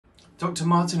Dr.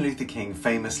 Martin Luther King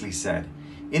famously said,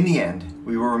 "In the end,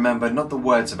 we will remember not the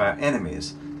words of our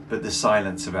enemies, but the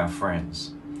silence of our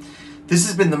friends." This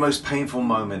has been the most painful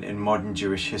moment in modern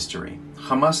Jewish history.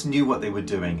 Hamas knew what they were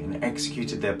doing and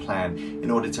executed their plan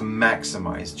in order to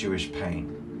maximize Jewish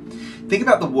pain. Think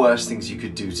about the worst things you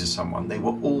could do to someone. They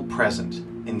were all present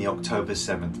in the October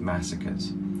 7th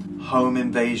massacres. Home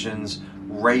invasions,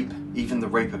 rape, even the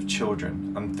rape of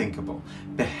children, unthinkable.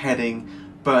 Beheading,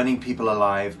 burning people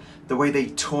alive, the way they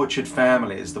tortured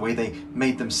families, the way they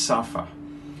made them suffer,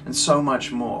 and so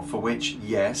much more, for which,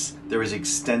 yes, there is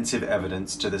extensive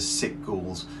evidence to the sick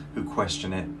ghouls who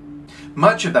question it.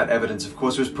 Much of that evidence, of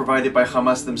course, was provided by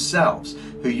Hamas themselves,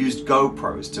 who used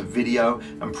GoPros to video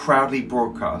and proudly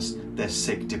broadcast their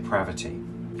sick depravity.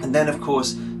 And then, of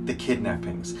course, the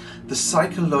kidnappings. The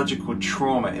psychological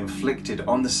trauma inflicted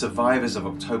on the survivors of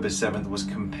October 7th was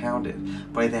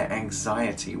compounded by their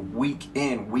anxiety week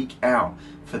in, week out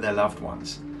for their loved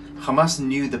ones. Hamas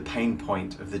knew the pain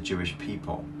point of the Jewish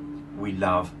people. We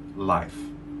love life.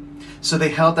 So they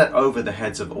held that over the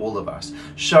heads of all of us,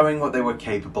 showing what they were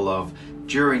capable of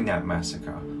during that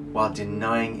massacre, while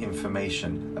denying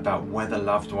information about whether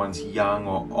loved ones, young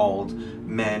or old,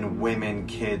 men, women,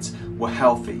 kids, were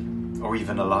healthy or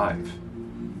even alive.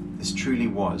 This truly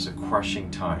was a crushing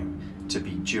time to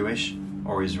be Jewish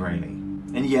or Israeli.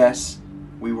 And yes,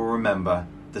 we will remember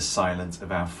the silence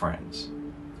of our friends,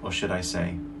 or should I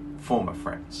say, former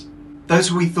friends. Those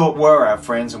who we thought were our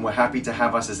friends and were happy to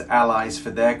have us as allies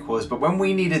for their cause, but when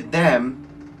we needed them,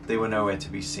 they were nowhere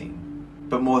to be seen.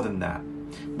 But more than that,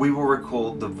 we will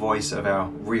recall the voice of our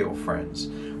real friends.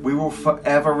 We will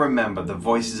forever remember the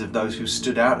voices of those who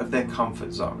stood out of their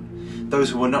comfort zone,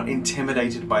 those who were not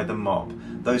intimidated by the mob,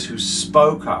 those who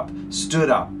spoke up, stood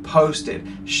up, posted,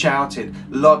 shouted,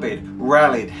 lobbied,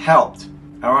 rallied, helped.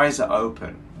 Our eyes are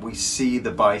open. We see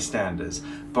the bystanders,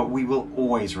 but we will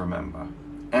always remember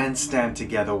and stand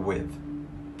together with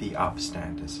the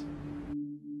Upstanders.